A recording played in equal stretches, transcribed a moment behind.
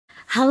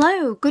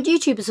Hello, good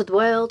YouTubers of the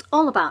world.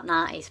 All About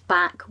Nat is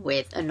back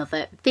with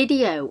another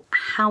video.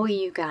 How are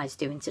you guys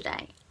doing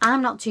today?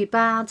 I'm not too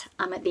bad.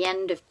 I'm at the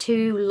end of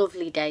 2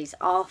 lovely days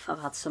off.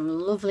 I've had some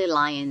lovely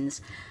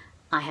lions.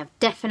 I have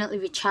definitely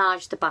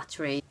recharged the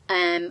battery.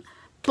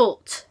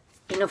 But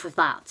enough of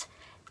that.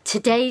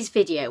 Today's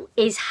video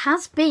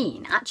has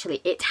been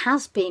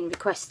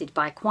requested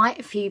by quite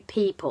a few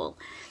people.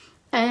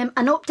 An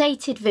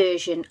updated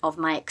version of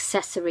my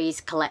accessories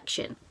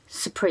collection,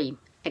 Supreme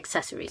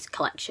accessories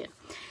collection.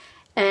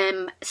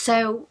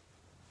 So,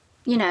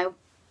 you know,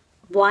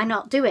 why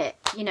not do it?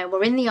 You know,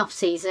 we're in the off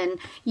season.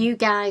 You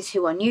guys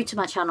who are new to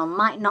my channel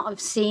might not have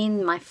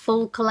seen my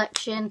full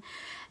collection.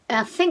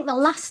 I think the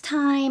last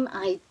time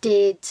I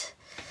did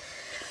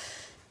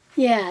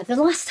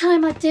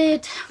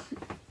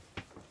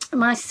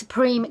my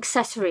Supreme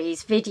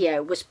accessories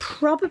video was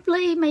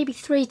probably maybe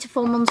 3 to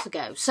 4 months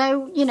ago.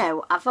 So, you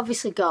know, I've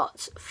obviously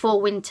got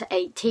fall winter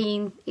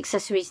 18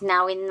 accessories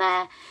now in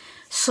there,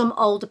 some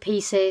older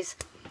pieces.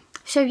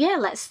 So yeah,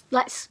 let's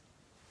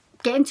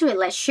get into it.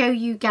 Let's show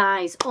you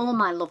guys all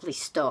my lovely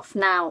stuff.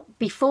 Now,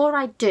 before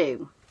I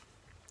do,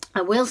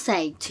 I will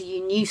say to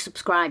you new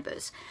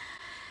subscribers,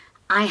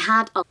 I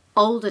had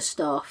older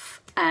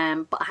stuff,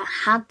 but I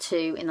had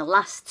to, in the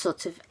last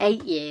sort of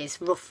 8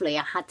 years roughly,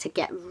 I had to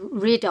get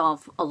rid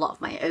of a lot of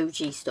my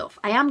OG stuff.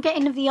 I am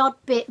getting the odd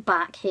bit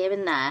back here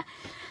and there,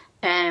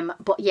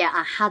 but yeah,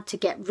 I had to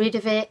get rid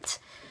of it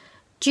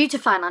due to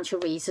financial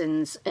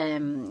reasons.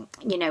 You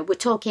know, we're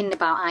talking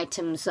about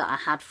items that I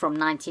had from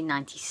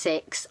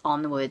 1996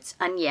 onwards,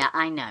 and yeah,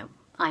 I know,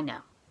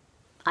 I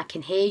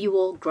can hear you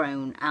all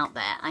groan out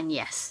there, and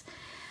yes,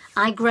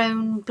 I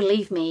groan,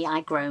 believe me,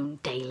 I groan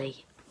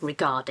daily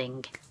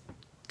regarding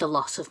the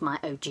loss of my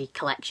OG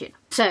collection.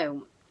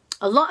 So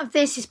a lot of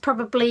this is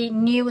probably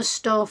newer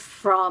stuff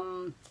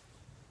from,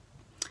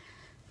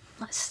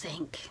 let's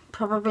think,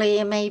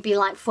 probably maybe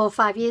like 4 or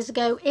 5 years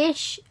ago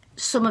ish,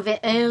 some of it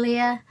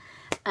earlier.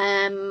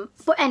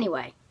 But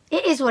anyway,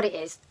 it is what it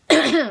is.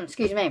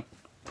 Excuse me.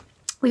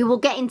 We will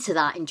get into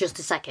that in just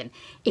a second.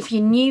 If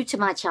you're new to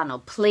my channel,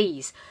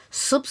 please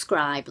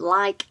subscribe,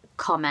 like,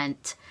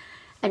 comment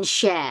and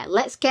share.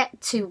 Let's get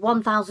to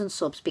 1,000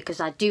 subs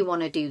because I do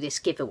want to do this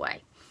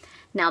giveaway.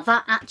 Now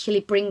that actually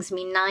brings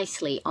me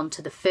nicely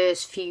onto the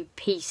first few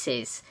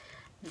pieces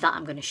that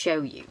I'm going to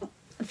show you.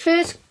 The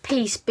first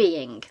piece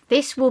being,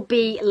 this will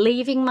be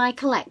leaving my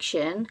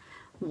collection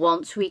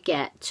once we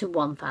get to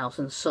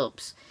 1,000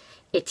 subs.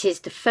 It is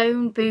the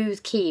phone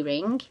booth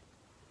keyring,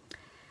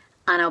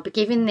 and I'll be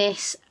giving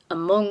this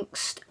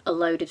amongst a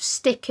load of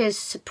stickers,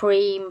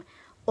 Supreme,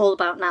 All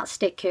About Nat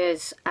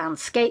stickers and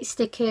skate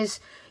stickers.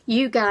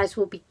 You guys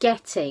will be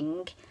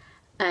getting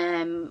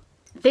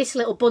this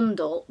little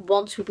bundle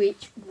once we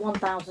reach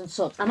 1,000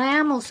 subs. And I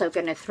am also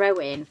going to throw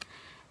in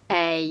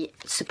a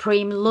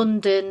Supreme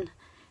London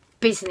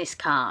business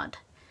card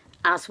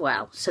as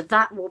well. So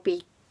that will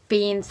be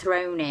being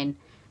thrown in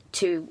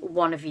to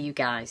one of you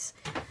guys.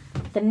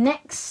 The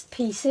next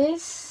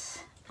pieces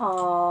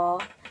are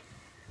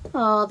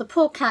the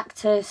poor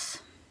cactus,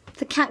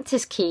 the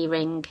cactus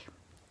keyring.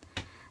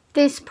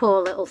 This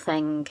poor little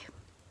thing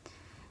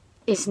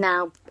is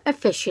now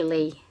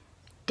officially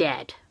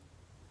dead.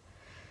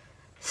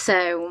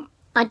 So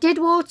I did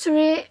water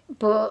it,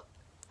 but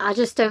I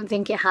just don't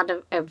think it had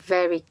a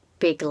very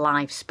big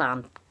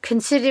lifespan,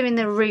 considering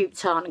the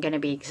roots aren't going to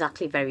be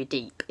exactly very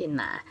deep in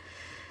there.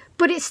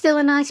 But it's still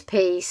a nice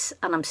piece,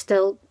 and I'm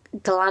still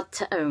glad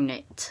to own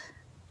it.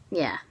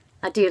 Yeah,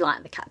 I do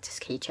like the cactus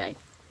keychain.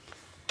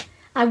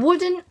 I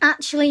wouldn't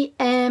actually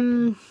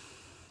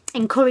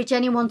encourage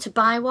anyone to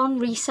buy one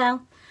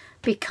resell,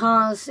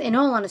 because in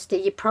all honesty,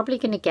 you're probably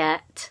going to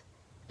get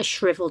a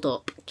shriveled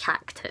up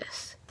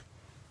cactus.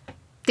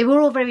 They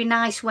were all very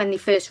nice when they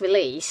first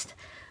released,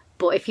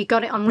 but if you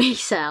got it on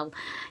resale,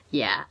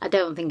 yeah, I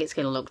don't think it's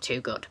going to look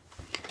too good.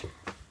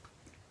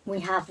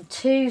 We have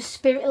 2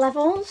 spirit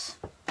levels,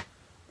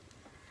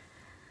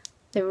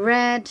 the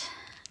red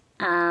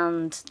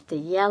and the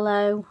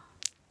yellow.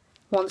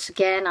 Once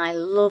again, I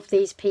love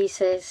these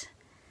pieces.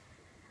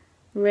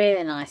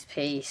 Really nice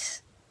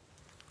piece.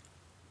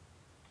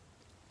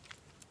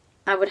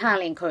 I would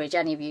highly encourage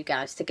any of you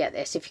guys to get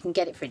this if you can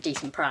get it for a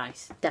decent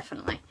price,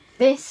 definitely.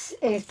 This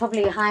is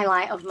probably a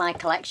highlight of my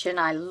collection.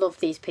 I love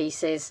these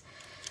pieces.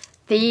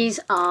 These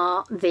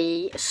are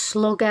the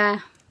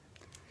Slugger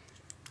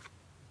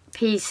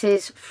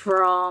pieces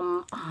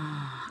from,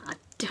 I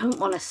don't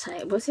want to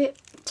say, was it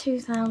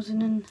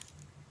 2007?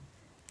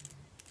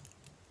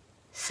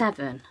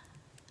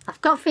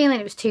 I've got a feeling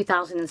it was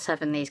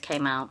 2007 these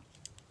came out.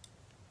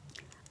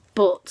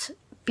 But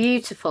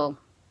beautiful.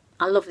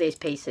 I love these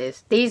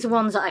pieces. These are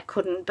ones that I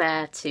couldn't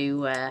bear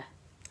to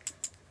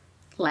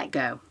let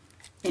go,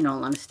 in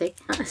all honesty.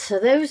 So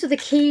those are the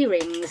key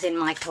rings in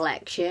my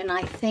collection.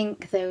 I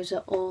think those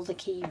are all the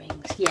key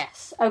rings.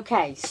 Yes.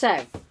 Okay,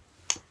 so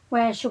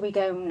where shall we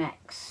go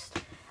next?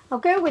 I'll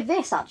go with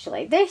this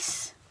actually.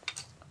 This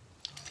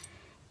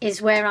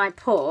is where I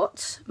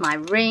put my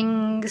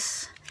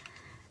rings,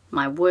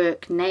 my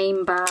work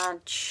name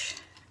badge,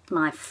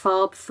 my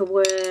fob for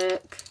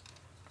work.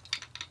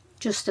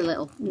 Just a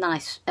little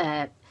nice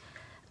OG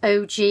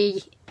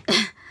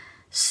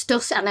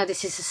Stussy. I know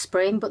this is a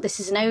spring, but this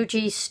is an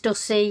OG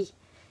Stussy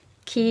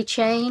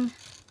keychain.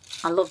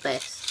 I love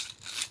this.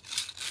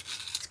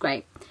 It's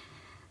great.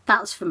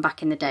 That's from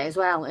back in the day as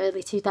well,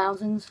 early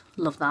 2000s.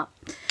 Love that.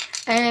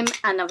 And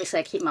obviously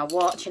I keep my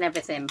watch and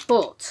everything,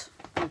 but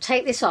I'll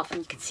take this off and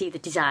you can see the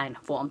design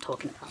of what I'm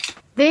talking about.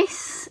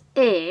 This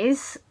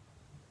is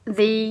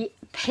the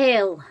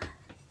pill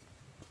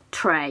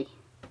tray.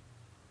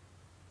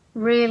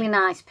 Really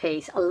nice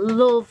piece. I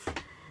love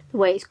the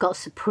way it's got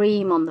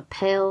Supreme on the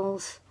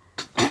pills.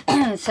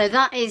 So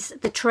that is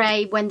the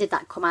tray. When did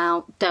that come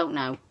out? Don't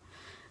know.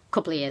 A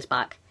couple of years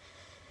back.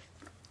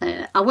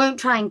 I won't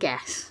try and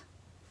guess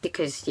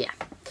because, yeah,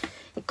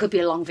 it could be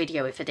a long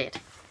video if I did.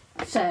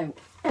 So,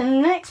 and the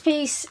next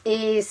piece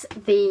is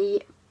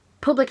the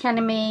Public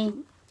Enemy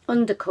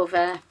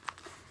Undercover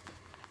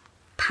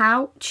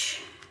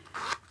pouch.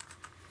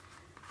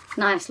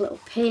 Nice little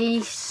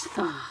piece.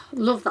 Oh,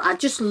 love that. I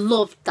just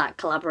loved that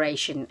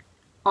collaboration.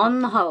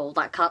 On the whole,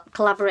 that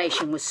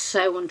collaboration was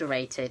so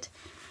underrated.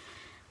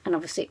 And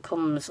obviously it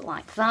comes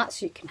like that,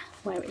 so you can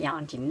wear it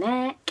around your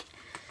neck.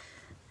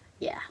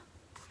 Yeah.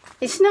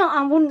 It's not,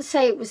 I wouldn't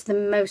say it was the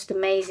most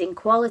amazing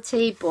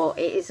quality, but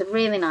it is a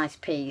really nice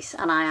piece,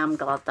 and I am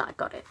glad that I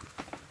got it.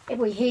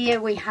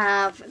 Here we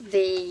have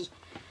the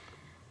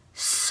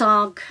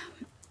SOG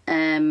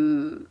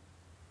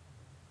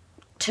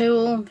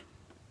tool,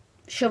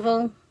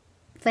 shovel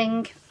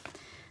thing.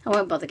 I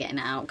won't bother getting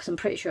it out because I'm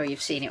pretty sure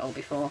you've seen it all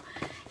before.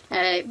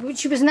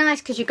 Which was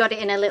nice because you got it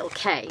in a little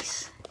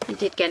case. You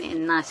did get it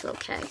in a nice little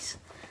case.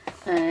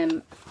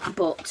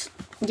 But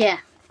yeah,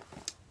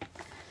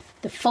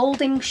 the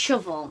folding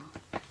shovel.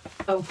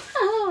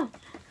 Oh,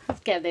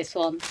 let's get this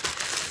one.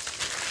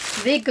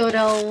 The good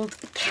old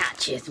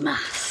catcher's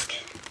mask.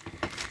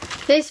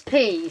 This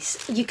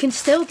piece you can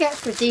still get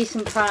for a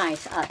decent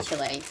price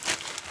actually.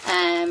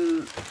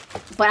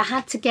 But I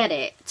had to get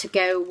it to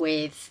go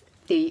with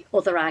the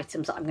other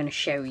items that I'm going to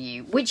show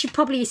you, which you've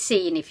probably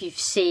seen if you've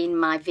seen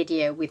my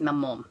video with my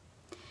mum.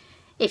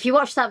 If you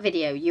watch that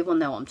video, you will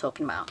know what I'm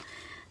talking about.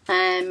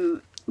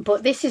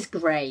 But this is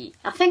great.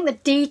 I think the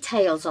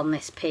details on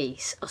this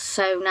piece are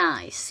so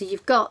nice. So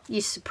you've got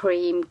your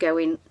Supreme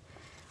going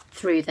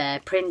through there,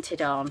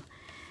 printed on.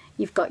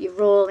 You've got your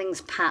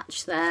Rawlings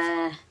patch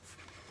there.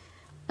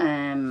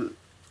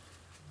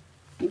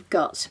 You've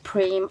got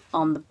Supreme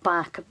on the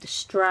back of the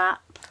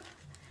strap.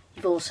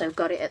 You've also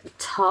got it at the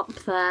top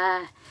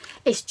there.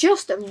 It's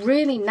just a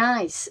really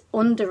nice,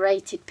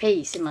 underrated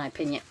piece in my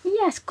opinion.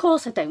 Yes, of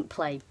course I don't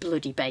play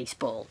bloody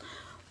baseball,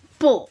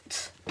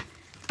 but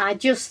I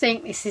just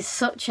think this is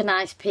such a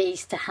nice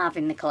piece to have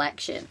in the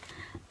collection.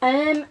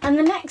 And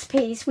the next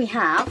piece we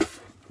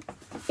have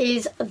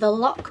is the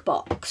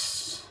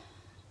lockbox.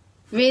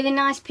 Really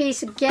nice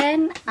piece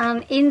again,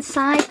 and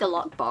inside the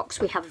lockbox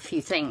we have a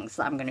few things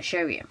that I'm going to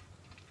show you.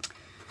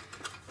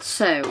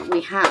 So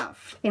we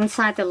have,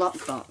 inside the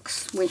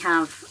lockbox, we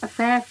have a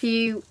fair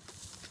few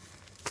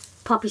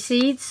poppy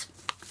seeds.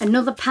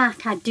 Another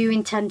pack I do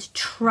intend to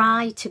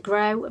try to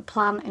grow,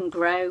 plant and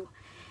grow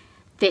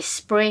this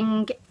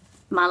spring.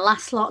 My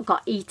last lot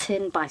got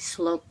eaten by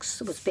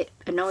slugs. I was a bit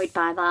annoyed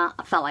by that.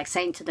 I felt like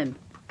saying to them,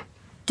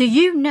 do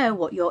you know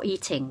what you're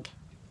eating?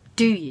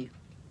 Do you?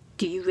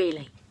 Do you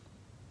really?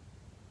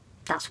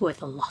 That's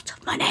worth a lot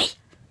of money.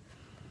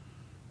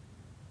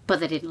 But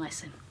they didn't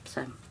listen,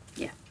 so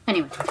yeah.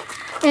 Anyway,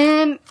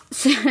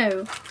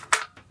 so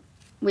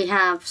we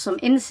have some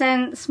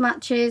incense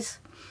matches.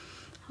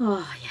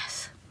 Oh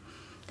yes,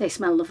 they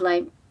smell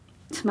lovely.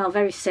 Smell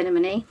very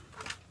cinnamony.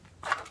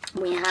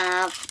 We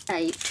have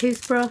a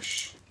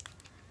toothbrush.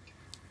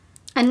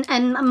 And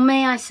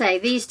may I say,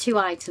 these two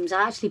items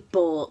I actually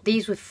bought.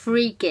 These were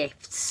free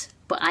gifts,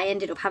 but I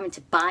ended up having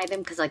to buy them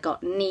because I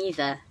got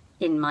neither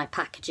in my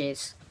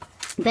packages.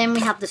 Then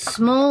we have the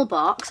small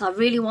box. I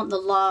really want the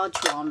large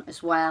one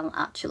as well,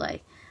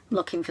 actually. I'm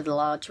looking for the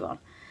large one.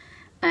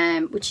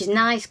 Which is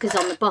nice because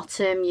on the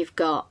bottom you've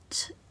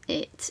got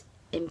it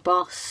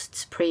embossed,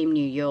 Supreme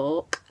New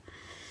York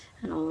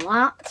and all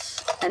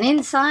that. And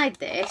inside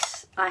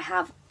this I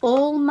have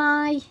all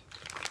my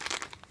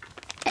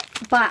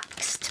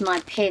backs to my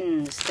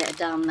pins that are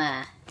down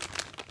there.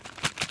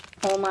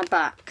 All my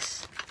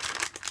backs.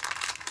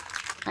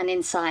 And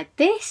inside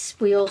this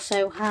we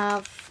also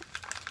have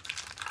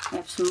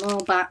some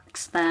more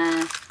backs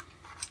there.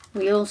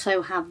 We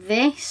also have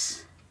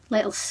this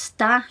little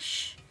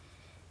stash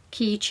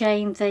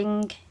keychain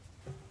thing.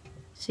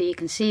 So you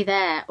can see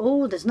there.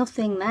 Oh, there's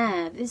nothing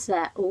there, is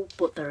there? Oh,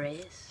 but there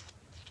is.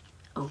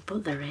 Oh,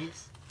 but there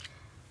is.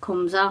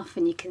 Comes off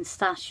and you can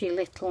stash your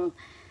little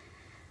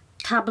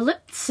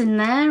tablets in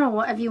there or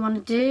whatever you want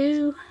to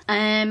do.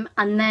 And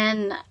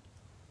then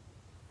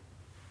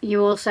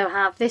you also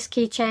have this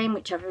keychain,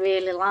 which I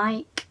really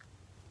like.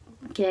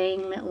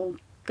 Again, little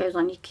goes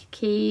on your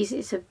keys.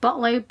 It's a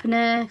bottle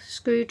opener,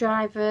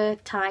 screwdriver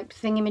type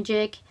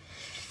thingamajig.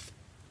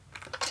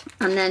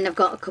 And then I've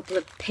got a couple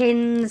of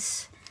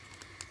pins.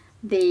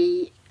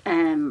 The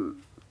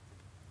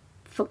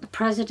Fuck the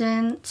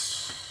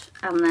President,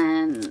 and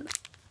then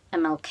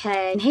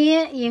MLK. And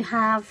here you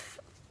have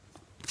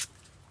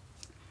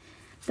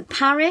the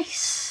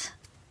Paris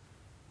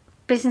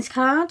business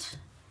card.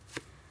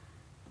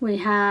 We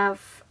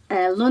have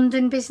a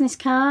London business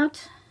card.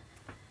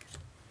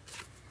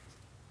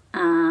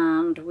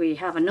 And we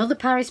have another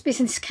Paris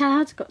business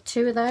card, got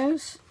 2 of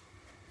those.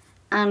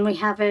 And we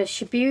have a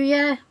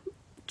Shibuya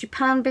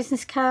Japan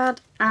business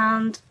card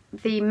and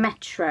the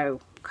Metro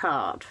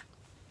card.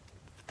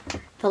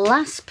 The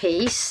last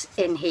piece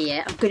in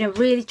here, I'm going to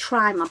really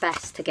try my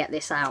best to get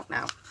this out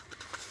now,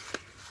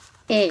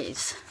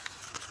 is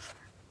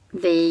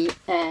the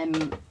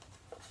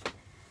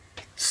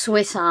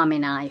Swiss Army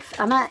knife.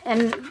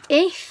 And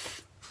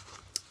if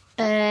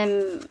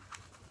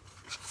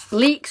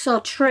leaks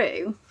are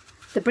true,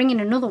 they're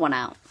bringing another one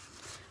out,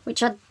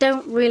 which I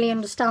don't really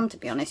understand, to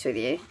be honest with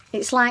you.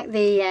 It's like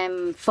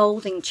the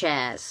folding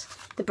chairs.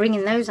 They're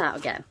bringing those out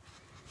again,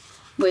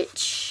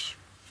 which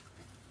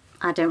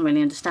I don't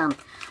really understand.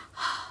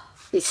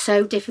 It's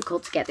so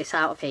difficult to get this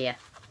out of here.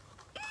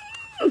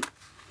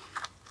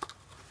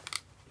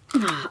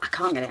 Oh, I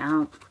can't get it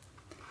out.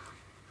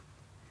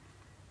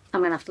 I'm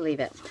going to have to leave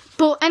it.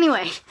 But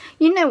anyway,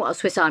 you know what a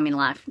Swiss Army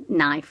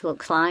knife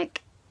looks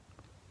like.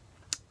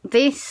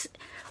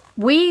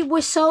 We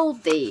were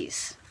sold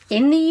these.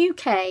 In the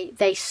UK,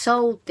 they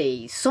sold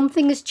these.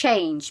 Something has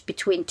changed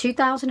between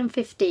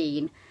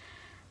 2015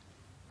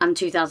 and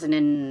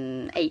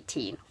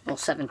 2018 or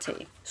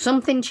 17.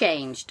 Something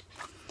changed.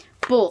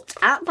 But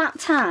at that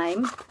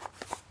time,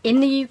 in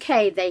the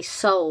UK, they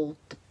sold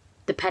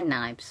the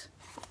penknives.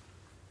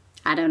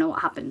 I don't know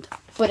what happened.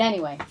 But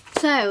anyway,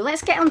 so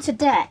let's get on to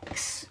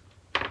decks.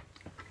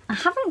 I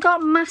haven't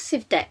got a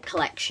massive deck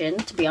collection,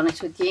 to be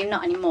honest with you.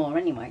 Not anymore,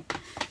 anyway.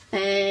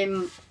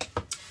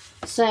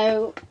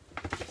 So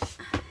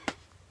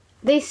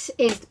this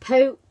is the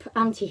Pope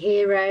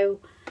Anti-Hero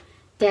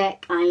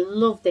deck. I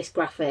love this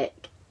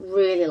graphic,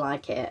 really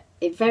like it.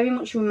 It very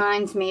much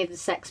reminds me of the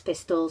Sex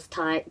Pistols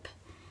type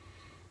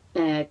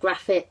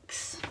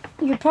graphics.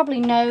 You probably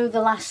know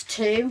the last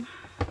 2.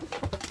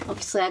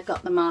 Obviously I've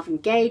got the Marvin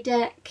Gaye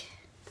deck,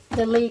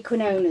 the Lee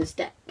Quinones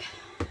deck,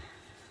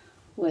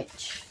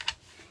 which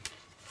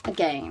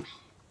again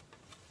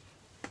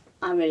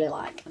I really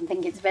like. I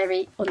think it's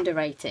very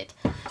underrated.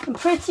 I'm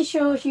pretty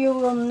sure you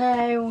will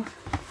know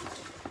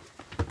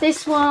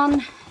this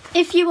one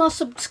if you are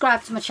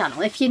subscribed to my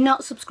channel. If you're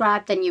not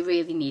subscribed, then you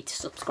really need to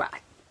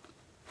subscribe.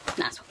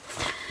 That's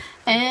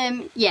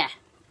one. Yeah.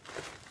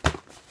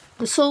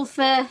 The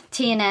Sulphur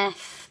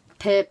TNF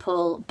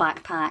purple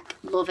backpack.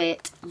 Love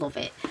it, love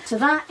it. So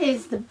that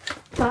is the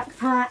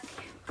backpack.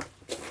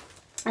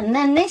 And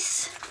then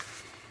this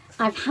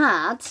I've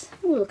had,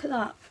 oh look at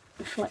that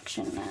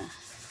reflection there.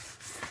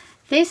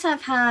 This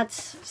I've had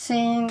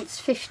since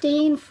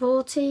 15,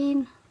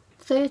 14,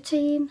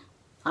 13,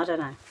 I don't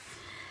know.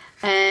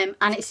 And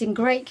it's in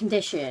great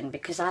condition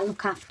because I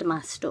look after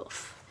my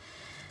stuff.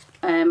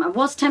 I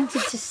was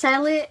tempted to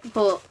sell it,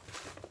 but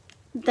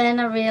then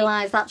I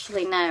realised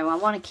actually no, I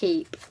want to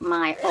keep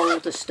my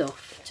older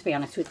stuff, to be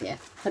honest with you.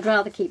 I'd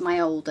rather keep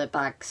my older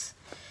bags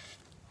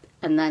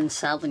and then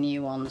sell the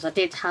new ones. I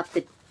did have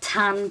the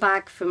tan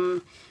bag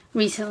from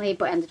recently,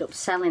 but ended up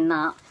selling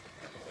that.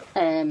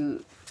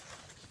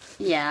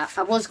 Yeah,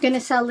 I was going to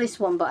sell this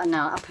one, but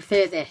no, I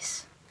prefer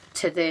this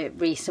to the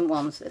recent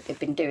ones that they've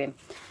been doing.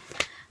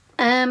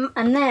 And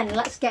then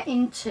let's get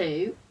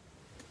into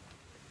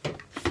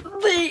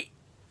the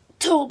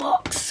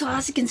toolbox. So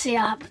as you can see,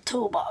 I have the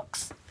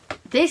toolbox.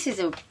 This is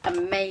an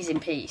amazing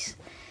piece.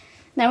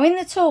 Now in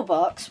the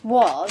toolbox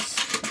was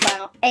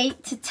about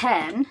 8 to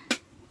 10,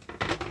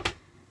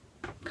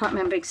 can't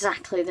remember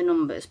exactly the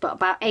numbers, but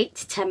about 8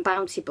 to 10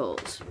 bouncy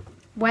balls.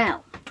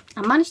 Well,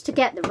 I managed to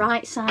get the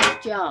right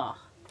size jar.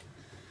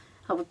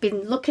 I've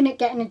been looking at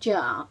getting a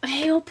jar.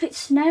 Hey up, it's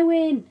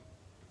snowing.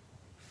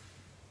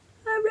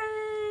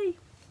 Hooray!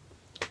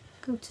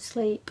 Go to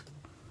sleep.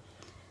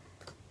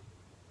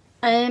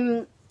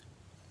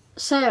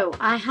 So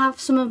I have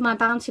some of my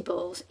bouncy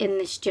balls in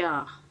this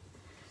jar.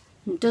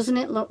 And doesn't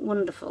it look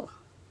wonderful?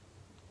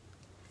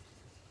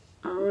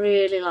 I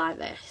really like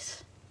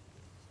this.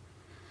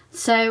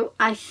 So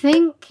I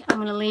think I'm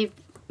going to leave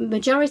the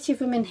majority of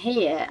them in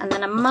here, and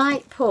then I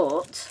might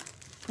put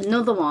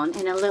another one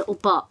in a little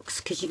box,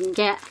 because you can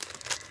get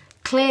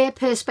clear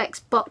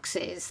Perspex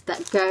boxes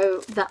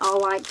that are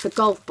like for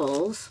golf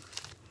balls.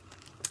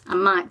 I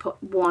might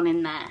put one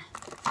in there.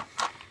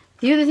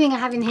 The other thing I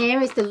have in here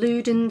is the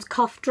Luden's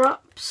cough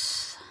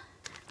drops,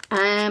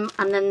 and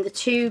then the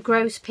 2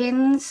 gross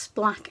pins,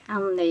 black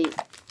and the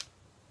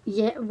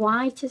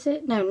white, is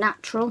it? No,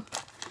 natural.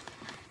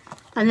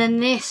 And then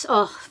this,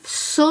 oh,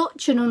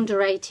 such an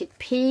underrated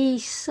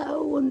piece,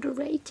 so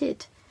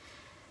underrated.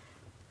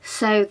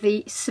 So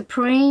the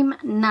Supreme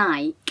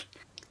Nike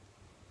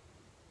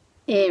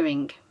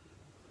earring,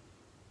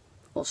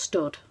 or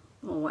stud,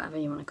 or whatever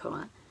you want to call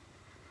it.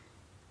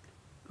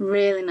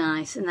 Really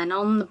nice. And then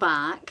on the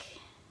back,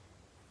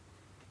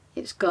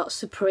 it's got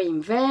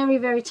Supreme, very,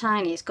 very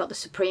tiny. It's got the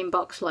Supreme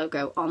box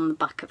logo on the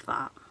back of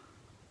that.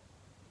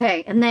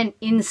 Okay, and then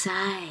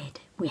inside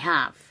we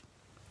have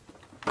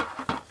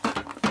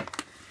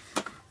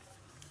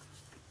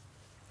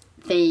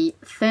the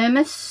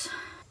thermos.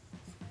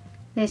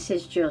 This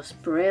is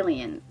just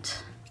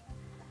brilliant.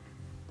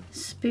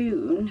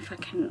 Spoon, if I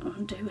can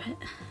undo it,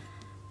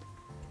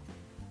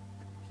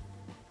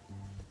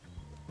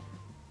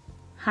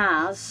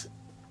 has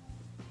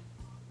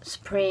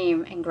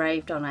Supreme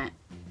engraved on it.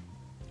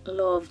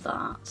 Love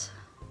that.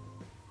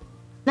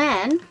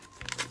 Then,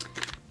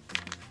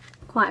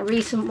 quite a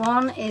recent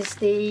one is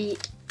the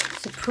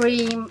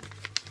Supreme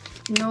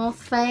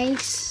North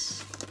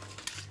Face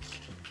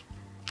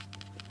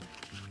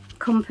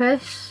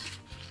compass.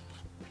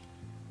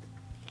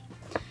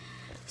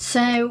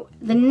 So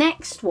the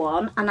next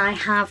one, and I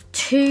have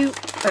two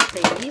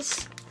of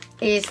these,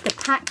 is the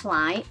Pack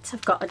Light.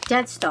 I've got a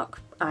dead stock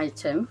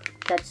item,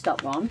 dead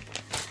stock one,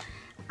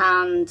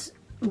 and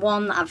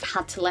one that I've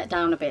had to let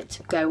down a bit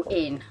to go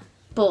in.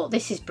 But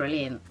this is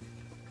brilliant.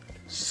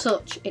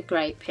 Such a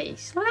great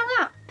piece. Look at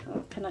that.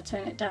 Oh, can I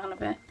turn it down a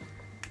bit?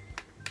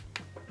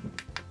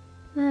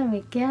 There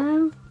we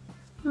go.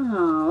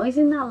 Oh,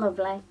 isn't that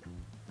lovely?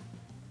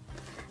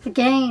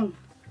 Again,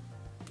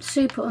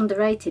 super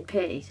underrated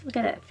piece. Look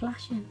at it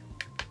flashing.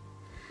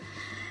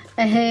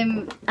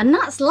 And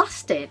that's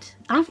lasted.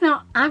 I've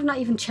not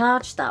even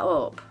charged that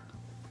up.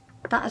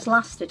 That has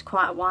lasted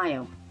quite a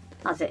while,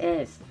 as it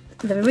is.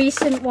 The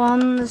recent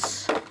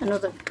ones,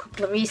 another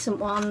couple of recent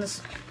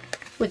ones,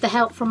 with the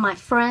help from my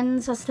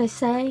friends, as they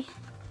say.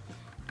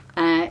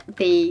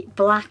 The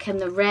black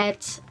and the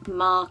red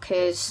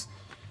markers.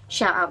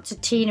 Shout out to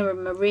Tina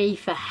and Marie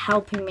for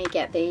helping me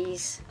get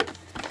these.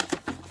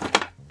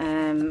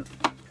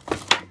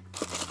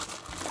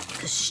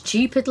 Because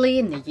stupidly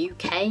in the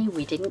UK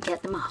we didn't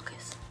get the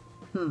markers.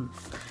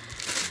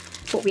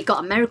 But we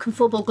got American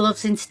football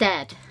gloves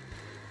instead.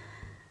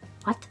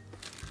 What?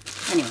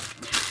 Anyway,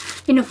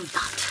 enough of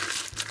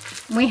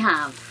that. We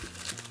have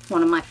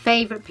one of my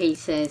favourite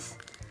pieces,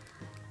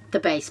 the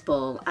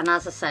baseball. And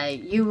as I say,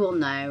 you will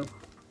know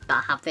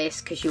that I have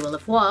this because you will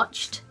have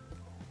watched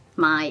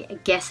my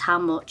guess how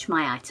much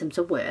my items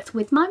are worth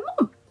with my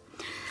mum.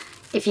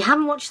 If you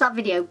haven't watched that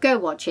video, go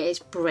watch it. It's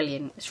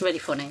brilliant. It's really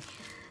funny.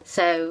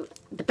 So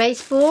the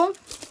baseball,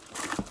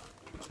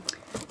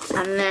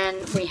 and then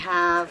we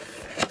have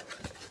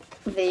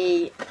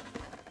the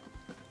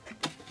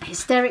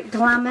Hysteric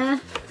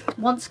Glamour.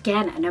 Once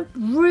again, and a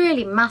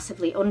really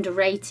massively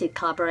underrated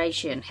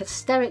collaboration.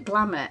 Hysteric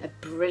Glamour are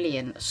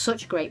brilliant.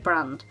 Such a great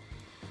brand.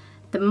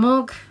 The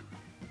mug.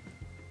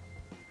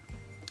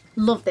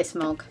 Love this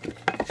mug.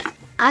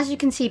 As you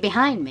can see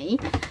behind me,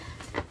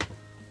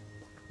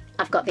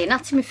 I've got the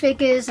anatomy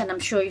figures, and I'm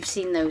sure you've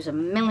seen those a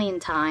million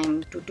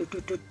times.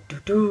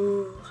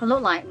 I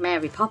look like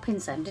Mary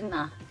Poppins then, didn't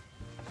I?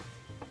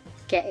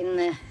 Getting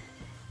the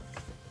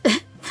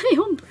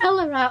the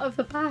umbrella out of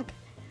the bag.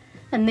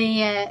 And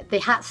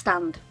the hat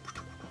stand.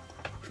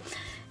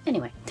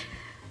 Anyway,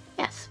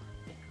 yes.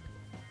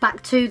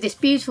 Back to this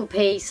beautiful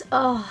piece.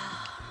 Oh,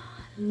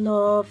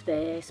 love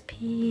this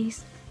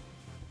piece.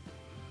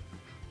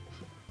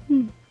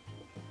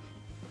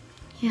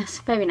 Yes,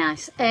 very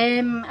nice.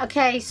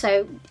 Okay,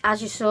 so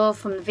as you saw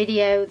from the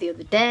video the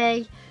other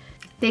day,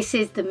 this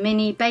is the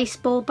mini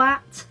baseball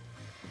bat.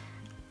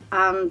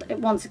 And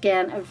once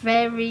again, a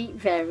very,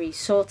 very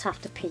sought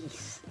after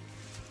piece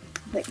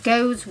that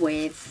goes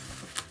with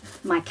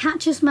my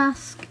catcher's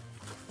mask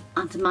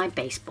and my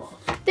baseball.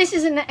 This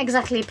isn't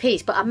exactly a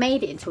piece, but I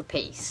made it into a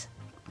piece.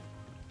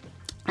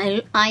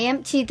 I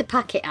emptied the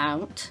packet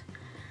out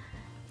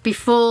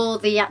before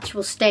the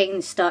actual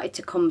stains started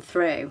to come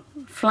through,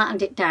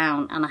 flattened it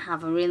down, and I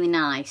have a really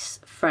nice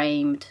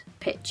framed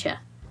picture.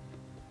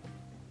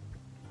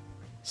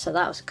 So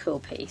that was a cool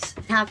piece.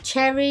 I have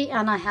Cherry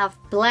and I have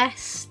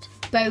Blessed,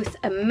 both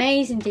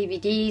amazing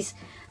DVDs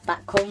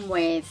that come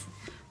with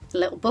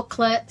little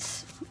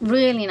booklets,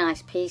 really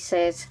nice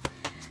pieces.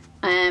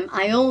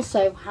 I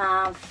also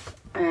have,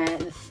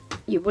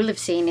 you will have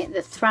seen it,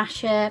 the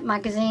Thrasher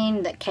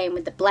magazine that came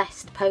with the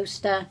Blessed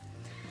poster.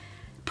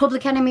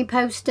 Public Enemy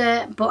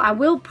poster, but I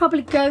will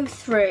probably go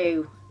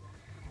through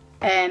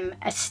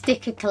a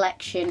sticker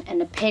collection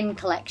and a pin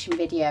collection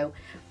video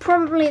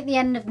probably at the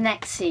end of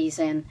next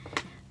season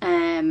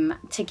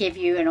to give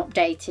you an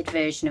updated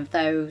version of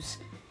those,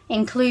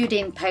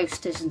 including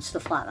posters and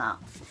stuff like that.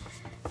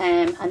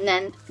 And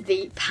then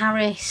the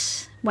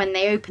Paris, when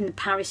they open the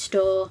Paris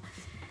store,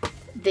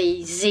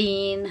 the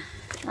zine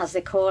as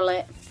they call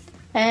it,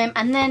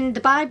 and then the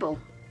Bible,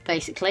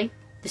 basically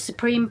the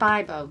Supreme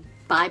Bible.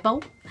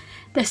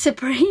 The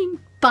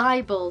Supreme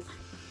Bible.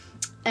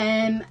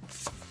 And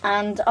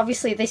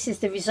obviously this is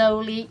the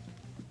Rizzoli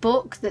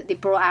book that they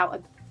brought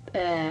out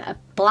a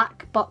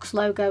black box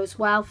logo as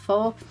well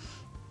for.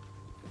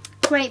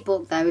 Great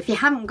book though. If you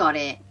haven't got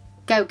it,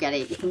 go get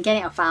it. You can get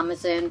it off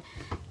Amazon.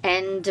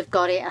 End have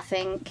got it, I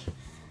think.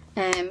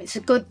 It's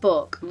a good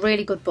book,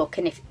 really good book.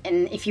 And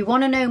if you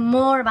want to know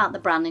more about the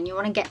brand and you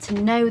want to get to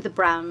know the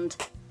brand,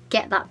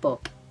 get that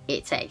book.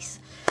 It's ace.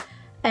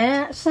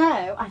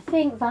 So I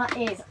think that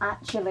is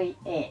actually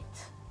it.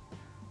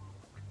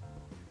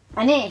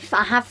 And if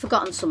I have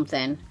forgotten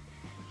something,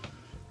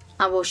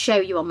 I will show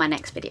you on my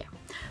next video.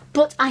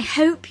 But I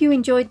hope you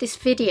enjoyed this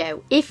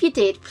video. If you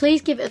did,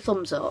 please give it a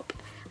thumbs up.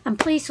 And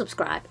please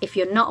subscribe if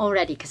you're not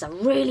already, because I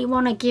really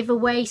want to give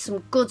away some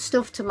good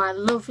stuff to my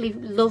lovely,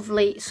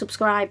 lovely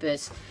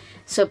subscribers.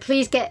 So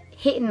please get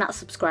hitting that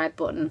subscribe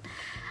button.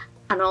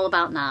 And All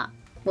About Nat.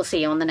 We'll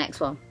see you on the next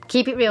one.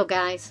 Keep it real,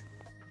 guys.